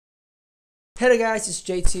Hello guys, it's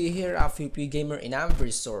Jaytee here, a FP Gamer, and I'm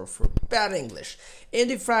very sorry for bad English.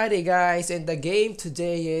 Indie Friday guys, and the game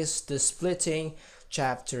today is The Splitting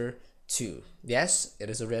Chapter 2. Yes,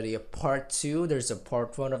 it is already a part 2, there's a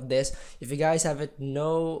part 1 of this. If you guys haven't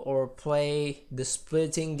know or play the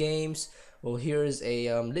Splitting games, well here's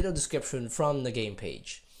a little description from the game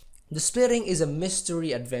page. The Splitting is a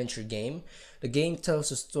mystery adventure game. The game tells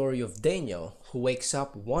the story of Daniel, who wakes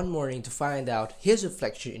up one morning to find out his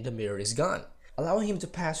reflection in the mirror is gone, allowing him to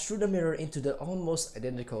pass through the mirror into the almost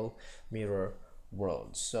identical mirror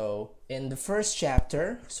world. So, in the first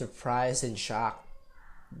chapter, surprised and shocked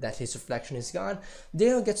that his reflection is gone,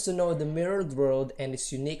 Daniel gets to know the mirrored world and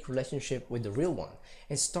its unique relationship with the real one,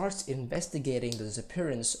 and starts investigating the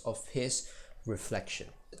disappearance of his reflection.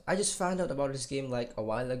 I just found out about this game like a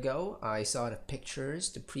while ago. I saw the pictures,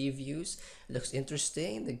 the previews. It looks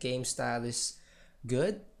interesting, the game style is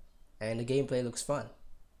good, and the gameplay looks fun.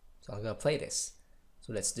 So I'm gonna play this.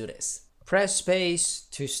 So let's do this. Press space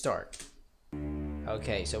to start.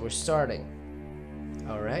 Okay, so we're starting.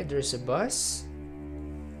 Alright, there's a bus.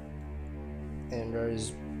 And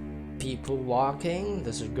there's people walking.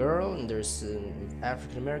 There's a girl, and there's an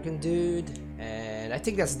African American dude. And I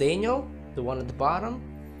think that's Daniel, the one at the bottom.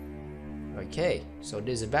 Okay, so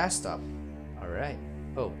there's a bus stop. Alright.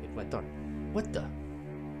 Oh, it went dark. What the?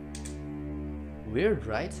 Weird,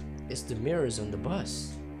 right? It's the mirrors on the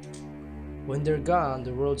bus. When they're gone,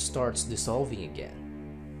 the world starts dissolving again.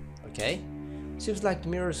 Okay? Seems like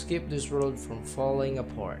mirrors keep this world from falling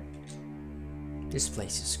apart. This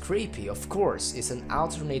place is creepy, of course. It's an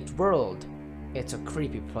alternate world. It's a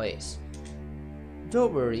creepy place.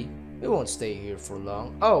 Don't worry, we won't stay here for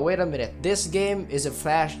long. Oh, wait a minute. This game is a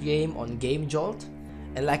Flash game on Game Jolt.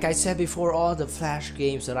 And like I said before, all the Flash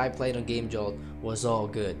games that I played on Game Jolt was all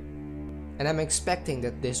good. And I'm expecting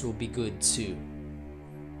that this will be good too.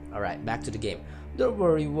 Alright, back to the game. Don't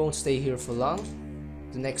worry, we won't stay here for long.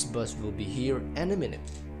 The next bus will be here in a minute.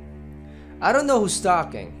 I don't know who's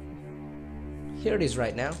talking. Here it is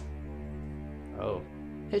right now. Oh,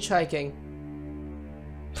 hitchhiking.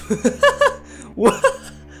 What?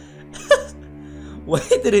 Why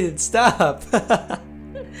did it stop?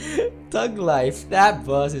 Thug life. That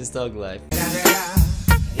bus is thug life.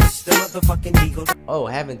 Oh,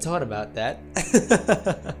 I haven't thought about that.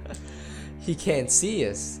 He can't see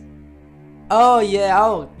us. Oh yeah,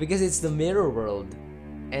 oh, because it's the mirror world.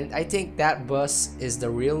 And I think that bus is the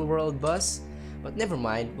real world bus. But never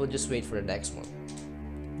mind, we'll just wait for the next one.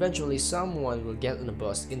 Eventually someone will get on the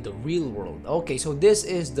bus in the real world. Okay, so this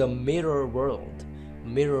is the mirror world.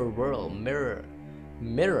 Mirror world, mirror.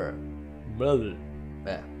 Blah,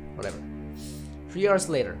 whatever. 3 hours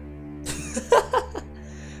later.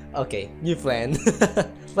 Okay, new plan.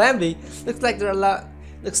 Plan B. Looks like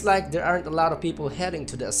there aren't a lot of people heading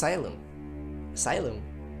to the asylum. Asylum?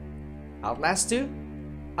 Outlast 2?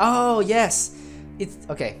 Oh yes. It's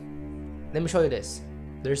okay. Let me show you this.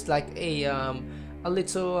 There's like a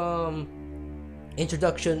little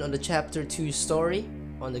introduction on the chapter 2 story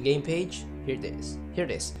on the game page. Here it is. Here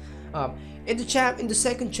it is. In the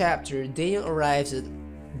second chapter, Daniel arrives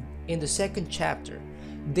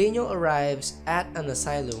at an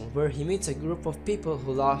asylum where he meets a group of people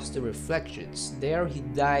who lost their reflections. There he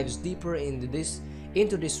dives deeper into this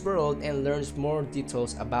world and learns more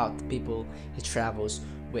details about the people he travels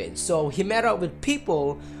with. So he met up with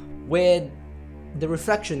people with the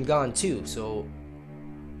reflection gone too. So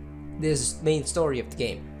this is the main story of the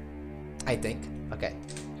game, I think. Okay.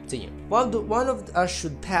 One of us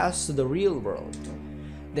should pass to the real world,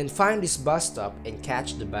 then find this bus stop and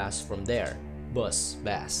catch the bus from there. Bass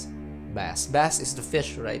is the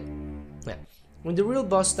fish, right? Yeah. When the real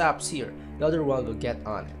bus stops here, the other one will get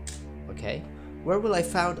on it. Okay, where will I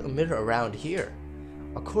find a mirror around here?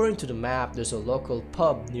 According to the map, there's a local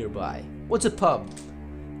pub nearby. What's a pub?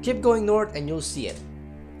 Keep going north and you'll see it.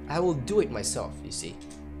 I will do it myself, you see.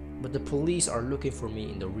 But the police are looking for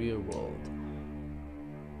me in the real world.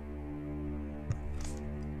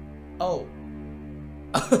 Oh.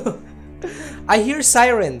 I hear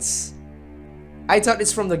sirens. I thought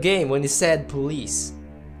it's from the game when it said police.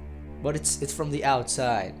 But it's from the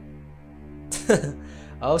outside.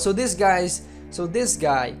 Oh, so this guy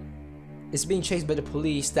is being chased by the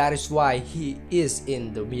police. That is why he is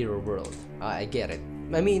in the mirror world. I get it.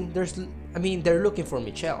 I mean, they're looking for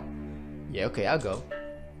Michelle. Yeah, okay, I'll go.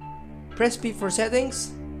 Press P for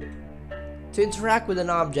settings. To interact with an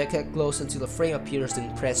object, get close until a frame appears,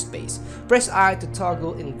 then press space. Press I to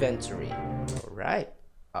toggle inventory. Alright.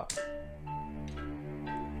 Oh.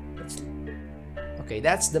 Okay,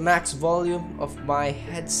 that's the max volume of my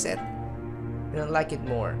headset. I don't like it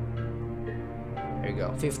more. There you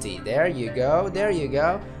go. 50. There you go. There you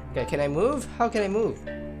go. Okay, can I move? How can I move?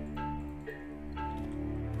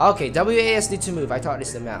 Okay, WASD to move. I thought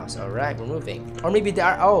it's the mouse. Alright, we're moving. Or maybe the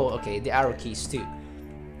arrow. Oh, okay, the arrow keys too.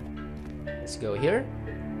 Let's go here.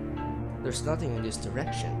 There's nothing in this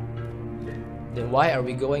direction. Then why are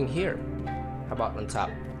we going here? How about on top?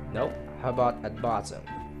 Nope. How about at bottom?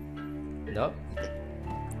 Nope.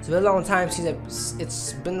 It's been a long time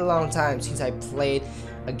since I played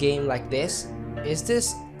a game like this. Is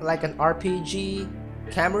this like an RPG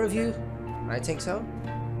camera view? I think so.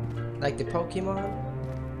 Like the Pokemon.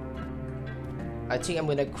 I think I'm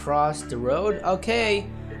gonna cross the road. Okay,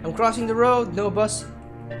 I'm crossing the road. No bus.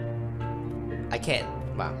 I can't.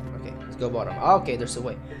 Wow. Okay, let's go bottom. Okay, there's a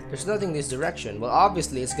way. There's nothing in this direction. Well,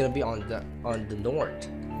 obviously it's gonna be on the north.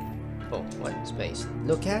 Oh, one space.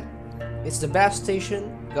 Look at. It's the bus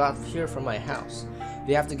station. Got here from my house.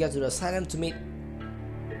 We have to get to the asylum to meet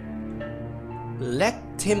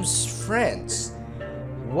Lectim's friends.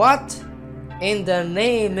 What in the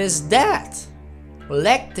name is that?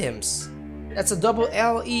 Lectims. That's a double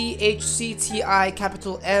LEHCTI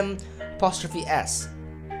capital M apostrophe S.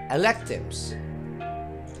 Electims.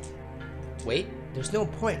 Wait, there's no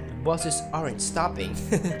point. The buses aren't stopping.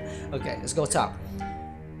 Okay, let's go top.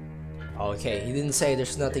 Okay, he didn't say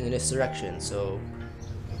there's nothing in this direction, so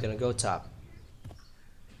I'm gonna go top.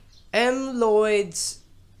 M. Lloyd's.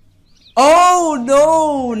 Oh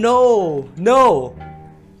no, no, no,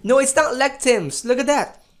 no! It's not Lectims. Look at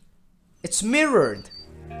that. It's mirrored.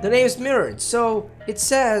 The name is mirrored. So it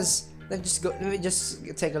says. Let me just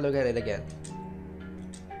take a look at it again.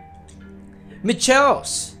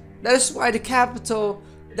 Michel's. That is why the capital.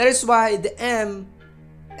 That is why the M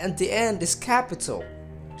at the end is capital.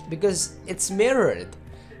 Because it's mirrored.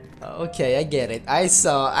 Okay, I get it. I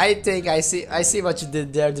think I see what you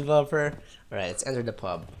did there, developer. Alright, let's enter the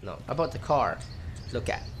pub. No, about the car. Look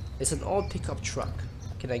at. It's an old pickup truck.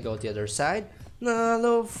 Can I go to the other side?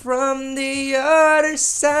 No, from the other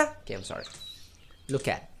side. Okay, I'm sorry. Look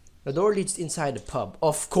at. The door leads inside the pub.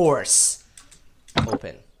 Of course.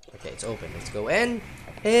 Open. Okay, it's open. Let's go in.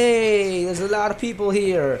 Hey, there's a lot of people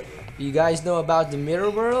here. You guys know about the mirror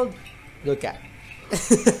world? Look at.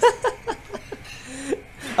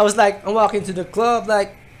 I was like, I'm walking to the club,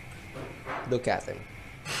 like, look at him.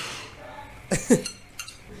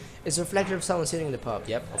 It's a reflection of someone sitting in the pub.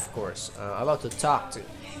 Yep, of course. I'm about to talk to.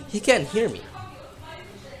 He can't hear me.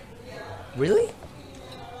 Really?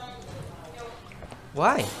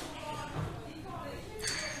 Why?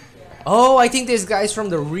 Oh, I think this guy's from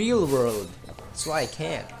the real world. That's why I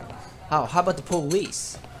can't. How about the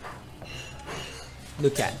police?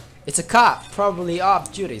 Look at. It's a cop, probably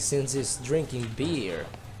off duty since he's drinking beer.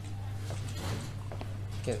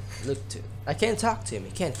 I can't talk to him.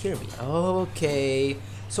 He can't hear me. Okay,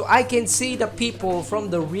 so I can see the people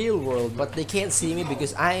from the real world, but they can't see me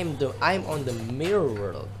because I'm on the mirror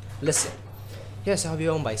world. Listen. Yes, I'll be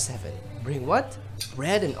home by 7. Bring what?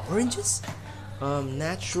 Bread and oranges?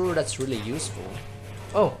 Not sure that's really useful.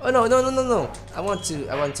 Oh no. I want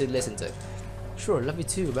to listen to it. Sure, love you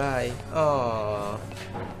too. Bye. Aww.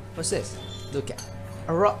 What's this? Look at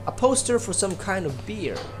a poster for some kind of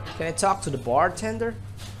beer. Can I talk to the bartender?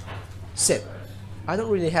 Sit. I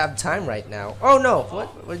don't really have time right now. Oh no!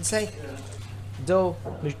 What did it say? Though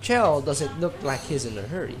Michelle doesn't look like he's in a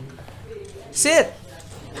hurry. Sit.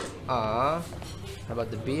 How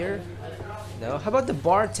about the beer? No. How about the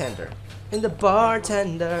bartender? And the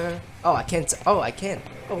bartender. Oh, I can't. Oh, I can.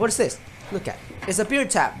 Oh, what is this? Look at. It's a beer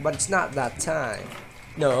tap, but it's not that time.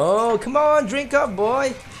 No, come on, drink up,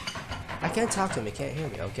 boy. I can't talk to him. He can't hear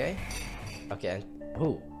me. Okay. Okay.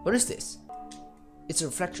 Oh, what is this? It's a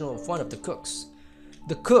reflection of one of the cooks.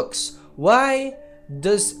 The cooks. Why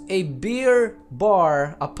does a beer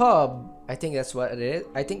bar, a pub, I think that's what it is.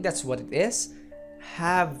 I think that's what it is.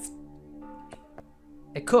 Have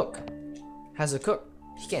a cook. Has a cook.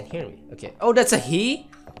 He can't hear me. Okay. Oh, that's a he?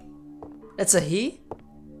 That's a he?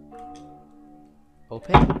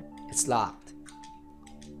 Open. It's locked.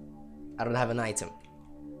 I don't have an item.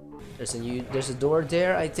 There's a door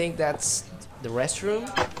there. I think that's the restroom.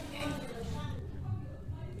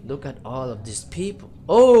 Look at all of these people.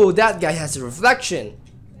 Oh, that guy has a reflection.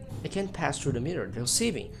 I can't pass through the mirror. They'll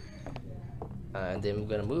see me. And then I'm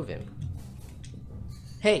gonna move him.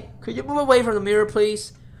 Hey, could you move away from the mirror,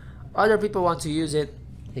 please? Other people want to use it.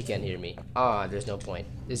 He can't hear me. There's no point.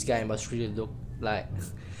 This guy must really look like...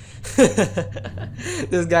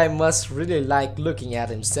 This guy must really like looking at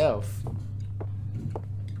himself.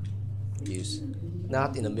 Use.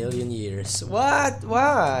 Not in a million years. What?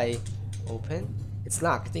 Why? Open. It's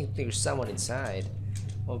locked. I think there's someone inside.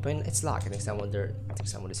 Open. It's locked. I think someone there. I think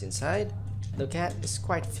someone is inside. Look at, it's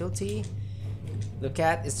quite filthy. Look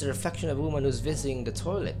at, it's the reflection of a woman who's visiting the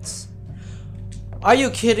toilets. Are you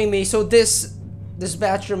kidding me? So this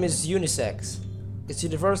bathroom is unisex. It's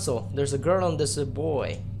universal. There's a girl and there's a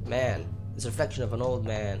boy. Man, it's a reflection of an old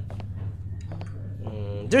man.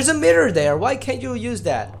 There's a mirror there. Why can't you use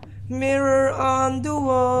that? Mirror on the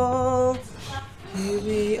wall. Here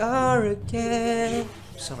we are again.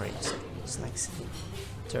 Sorry, it's like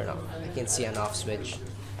turn off. I can see an off switch.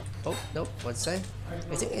 Oh, nope, what's that?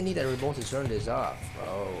 I think I need a remote to turn this off.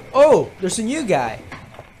 Oh, there's a new guy.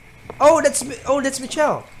 Oh, that's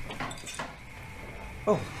Michelle.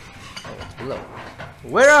 Oh, it's below.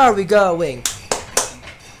 Where are we going?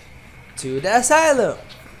 To the asylum.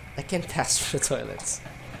 I can't pass through the toilets.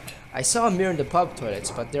 I saw a mirror in the pub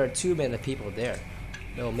toilets, but there are too many people there.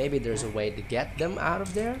 No, maybe there's a way to get them out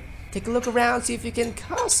of there. Take a look around, see if you can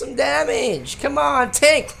cause some damage. Come on,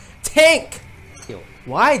 tank! Yo,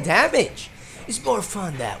 why damage? It's more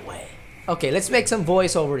fun that way. Okay, let's make some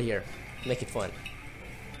voiceover here. Make it fun.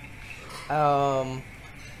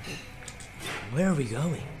 Where are we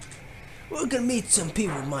going? We're gonna meet some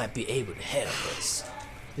people who might be able to help us.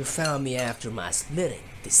 You found me after my splitting.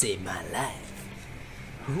 They saved my life.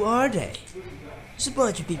 Who are they? There's a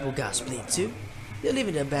bunch of people got split too. They live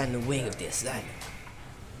in the abandoned wing of the asylum.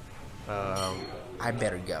 I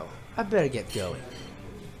better go. I better get going.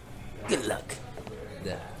 Good luck.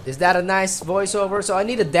 Is that a nice voiceover? So I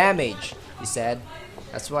need a damage, he said.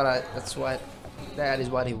 That is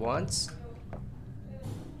what he wants.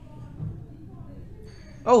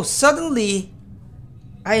 Oh, suddenly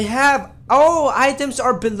I have, items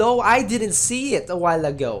are below. I didn't see it a while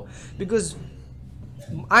ago because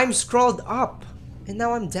I'm scrolled up and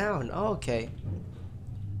now I'm down. Oh, okay.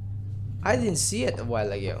 I didn't see it a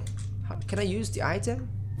while ago. Can I use the item?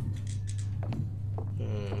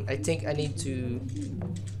 I think I need to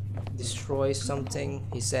destroy something.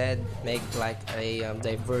 He said make like a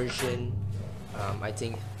diversion. I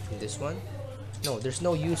think in this one. No, there's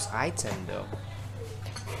no use item though.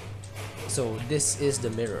 So this is the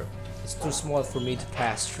mirror. It's too small for me to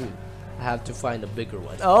pass through. I have to find a bigger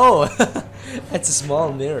one. Oh, that's a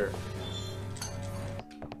small mirror.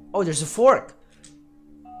 Oh, there's a fork.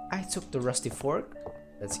 I took the rusty fork.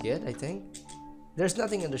 That's good, I think. There's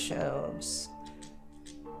nothing on the shelves.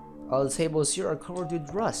 All the tables here are covered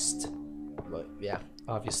with rust. But yeah,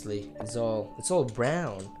 obviously it's all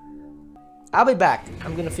brown. I'll be back.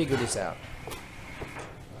 I'm gonna figure this out.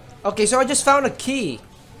 Okay, so I just found a key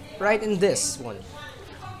right in this one.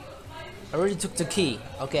 I already took the key.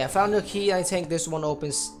 Okay, I found the key. I think this one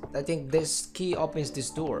opens. I think this key opens this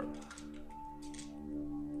door.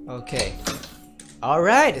 Okay.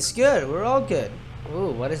 Alright, it's good. We're all good.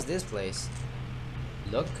 Ooh, what is this place?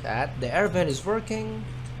 Look at the air vent is working.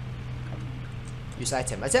 Use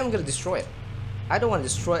item. I think I'm gonna destroy it. I don't want to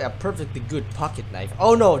destroy a perfectly good pocket knife.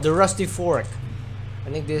 Oh no, the rusty fork.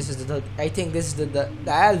 I think this is the I think this is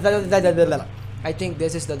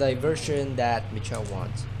the diversion that Michelle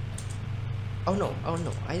wants. Oh no, oh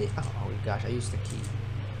no. Oh gosh, I used the key.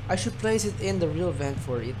 I should place it in the real vent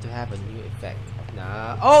for it to have a new effect.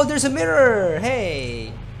 Nah. Oh, there's a mirror.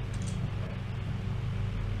 Hey.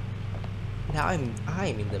 Now I'm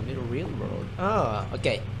in the middle real world. Oh,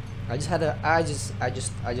 okay. I just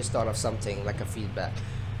thought of something like a feedback.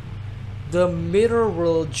 The mirror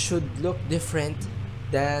world should look different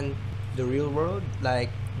than the real world. Like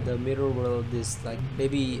the mirror world is like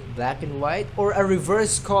maybe black and white or a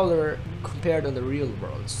reverse color compared on the real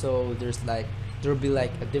world. So there'll be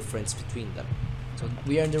like a difference between them. So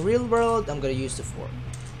we are in the real world. I'm gonna use the fork.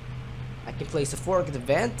 I can place the fork in the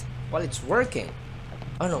vent while it's working.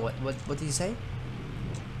 Oh no, what did he say?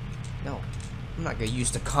 No, I'm not gonna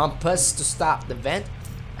use the compass to stop the vent.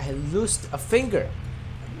 I lost a finger.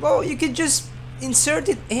 Well, you can just insert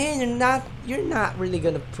it in. You're not really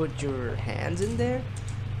gonna put your hands in there.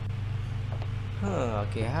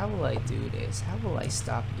 Okay, how will I do this? How will I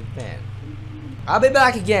stop the vent? I'll be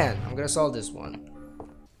back again. I'm gonna solve this one.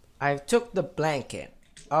 I took the blanket.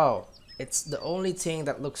 Oh, it's the only thing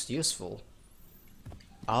that looks useful.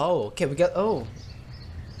 Oh, okay, we got, oh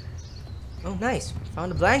nice,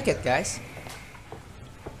 found a blanket, guys.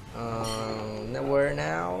 Where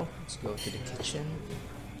now? Let's go to the kitchen.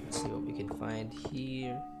 Let's see what we can find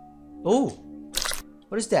here. Oh,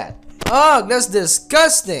 what is that? Oh, that's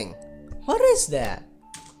disgusting. What is that?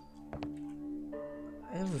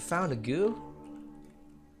 Have we found a goo?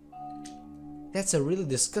 That's a really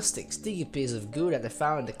disgusting, sticky piece of goo that I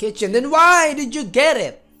found in the kitchen. Then why did you get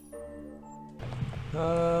it?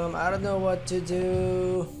 I don't know what to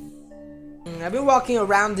do. I've been walking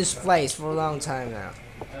around this place for a long time now.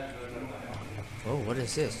 Oh, what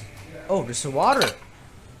is this? Oh, there's some water.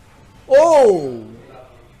 Oh!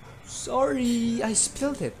 Sorry, I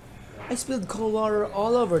spilled it. I spilled cold water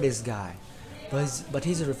all over this guy. But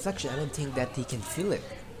he's a reflection. I don't think that he can feel it.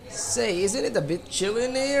 Say, isn't it a bit chilly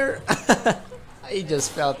in here? I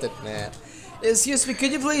just felt it, man. Excuse me,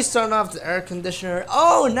 could you please turn off the air conditioner?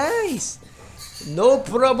 Oh, nice! No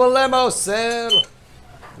problemo, sir.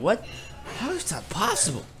 What? How is that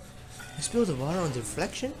possible? You spilled the water on the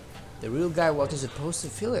reflection? The real guy wasn't supposed to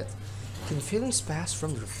feel it. Can feelings pass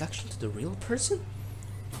from the reflection to the real person?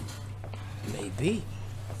 Maybe.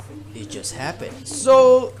 It just happened.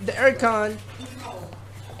 So the aircon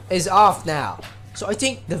is off now. So I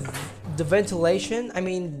think the ventilation, I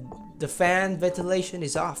mean the fan ventilation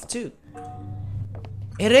is off too.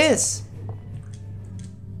 It is.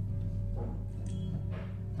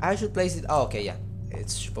 I should place it. Oh, okay, yeah.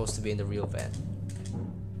 It's supposed to be in the real vent.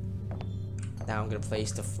 Now I'm gonna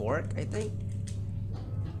place the fork, I think.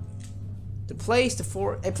 I placed the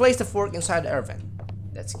fork inside the air vent.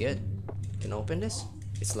 That's good. Can open this?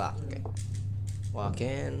 It's locked. Okay. Walk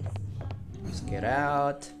in. Let's get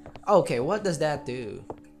out. Okay, what does that do?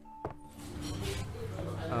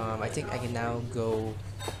 I think I can now go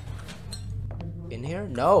in here.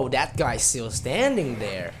 No, that guy's still standing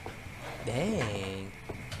there. Dang.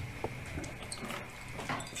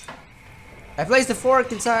 I placed the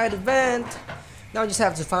fork inside the vent. Now I just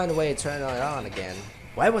have to find a way to turn it on again.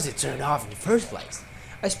 Why was it turned off in the first place?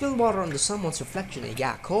 I spilled water onto someone's reflection and it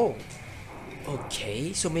got cold.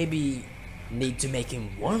 Okay, so maybe need to make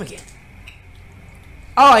him warm again.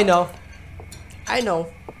 Oh, I know. I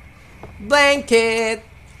know. Blanket.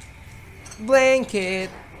 Blanket.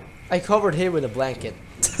 I covered here with a blanket.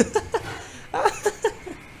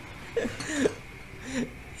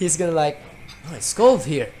 He's gonna like, oh, it's cold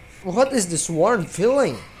here. What is this warm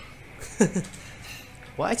feeling?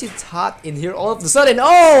 Why is it hot in here all of a sudden?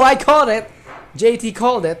 Oh, I called it. JT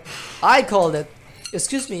called it. I called it.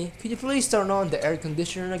 Excuse me, could you please turn on the air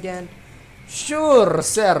conditioner again? Sure,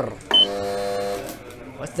 sir.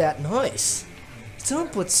 What's that noise? Did someone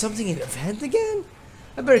put something in the vent again?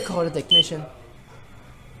 I better call the technician.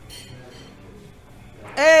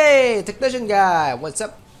 Hey, technician guy, what's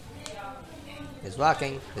up? He's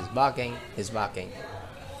walking, he's barking, he's barking.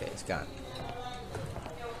 Okay, he's gone.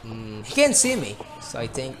 He can't see me, so I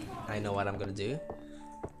think I know what I'm gonna do.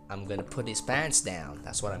 I'm gonna put his pants down.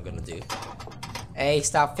 That's what I'm gonna do. Hey,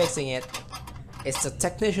 stop fixing it. It's the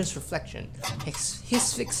technician's reflection.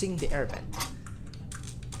 He's fixing the air vent.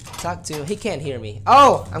 Talk to. He can't hear me.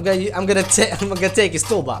 Oh, I'm gonna take his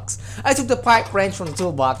toolbox. I took the pipe wrench from the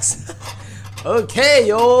toolbox. Okay,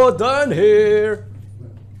 you're done here.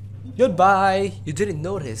 Goodbye. You didn't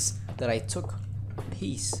notice that I took a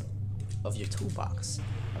piece of your toolbox.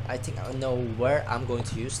 I think I know where I'm going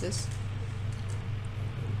to use this.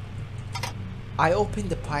 I opened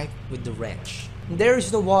the pipe with the wrench. There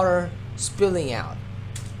is no water spilling out.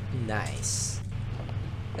 Nice.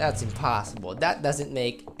 That's impossible. That doesn't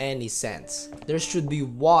make any sense. There should be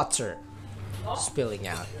water spilling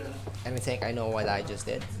out. And I think I know what I just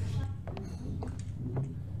did.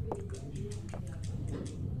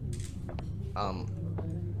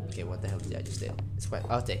 Okay, what the hell did I just do? It's quite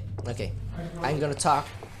okay. I'm gonna talk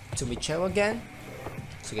to Michelle again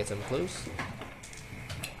to get some clues.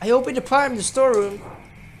 I opened the pipe in the storeroom.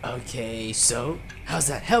 Okay, so how's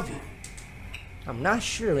that help you? I'm not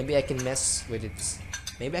sure. Maybe I can mess with it.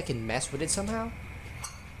 Maybe I can mess with it somehow.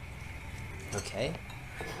 Okay.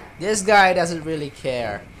 This guy doesn't really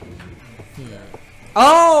care.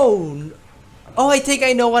 Oh! Oh, I think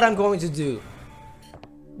I know what I'm going to do.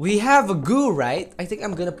 We have a goo, right? I think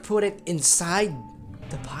I'm gonna put it inside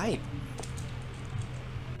the pipe.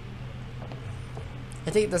 I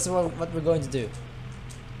think that's what we're going to do.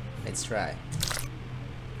 Let's try.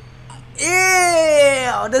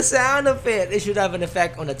 Ew! The sound of it! It should have an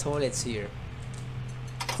effect on the toilets here.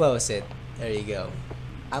 Close it. There you go.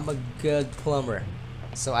 I'm a good plumber,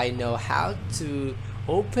 so I know how to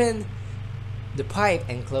open the pipe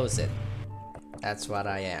and close it. That's what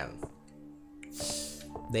I am.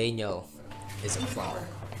 Daniel is a plumber.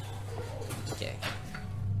 Okay.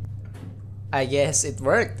 I guess it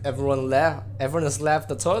worked. Everyone left. Everyone has left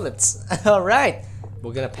the toilets. All right.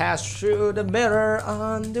 We're gonna pass through the mirror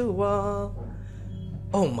on the wall.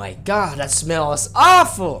 Oh my god, that smells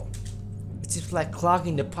awful! It seems like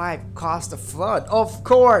clogging the pipe caused a flood. Of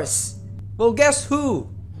course! Well, guess who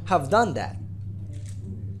have done that?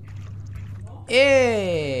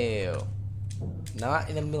 Ew! Not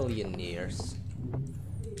in a million years.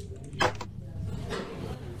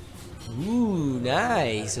 Ooh,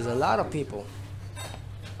 nice! There's a lot of people.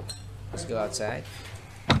 Let's go outside.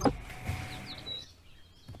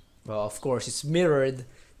 Well, of course, it's mirrored.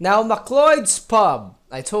 Now, McLeod's Pub.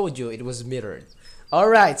 I told you it was mirrored.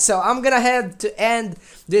 Alright, so I'm gonna head to end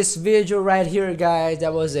this video right here, guys.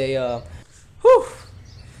 That was a, whew.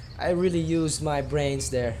 I really used my brains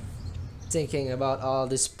there. Thinking about all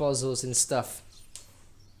these puzzles and stuff.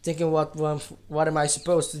 Thinking what am I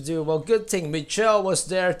supposed to do? Well, good thing Michelle was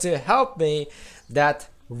there to help me. That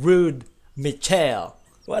rude Michelle.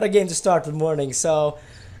 What a game to start the morning. So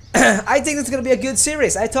I think it's gonna be a good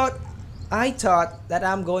series. I thought that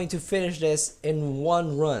I'm going to finish this in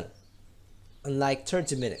one run, in like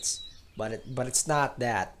 30 minutes. But it's not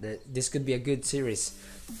that. This could be a good series.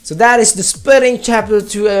 So that is the Splitting Chapter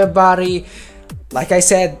 2, everybody. Like I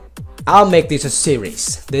said, I'll make this a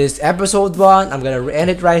series. This is episode 1. I'm gonna end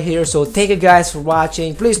it right here. So thank you guys for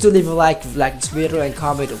watching. Please do leave a like if you like this video and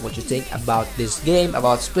comment on what you think about this game,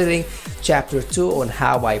 about Splitting Chapter 2, on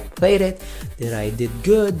how I played it. Did I did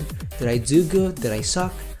good? Did I do good? Did I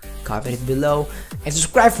suck? Comment it below and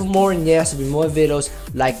subscribe for more, and yes, there'll be more videos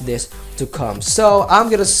like this to come. So I'm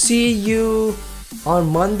gonna see you on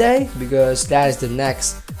Monday because that is the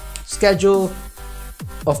next schedule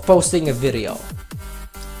of posting a video.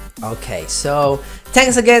 Okay, so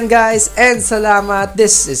thanks again guys, and salamat.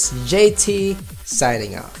 This is Jaytee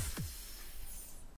signing off.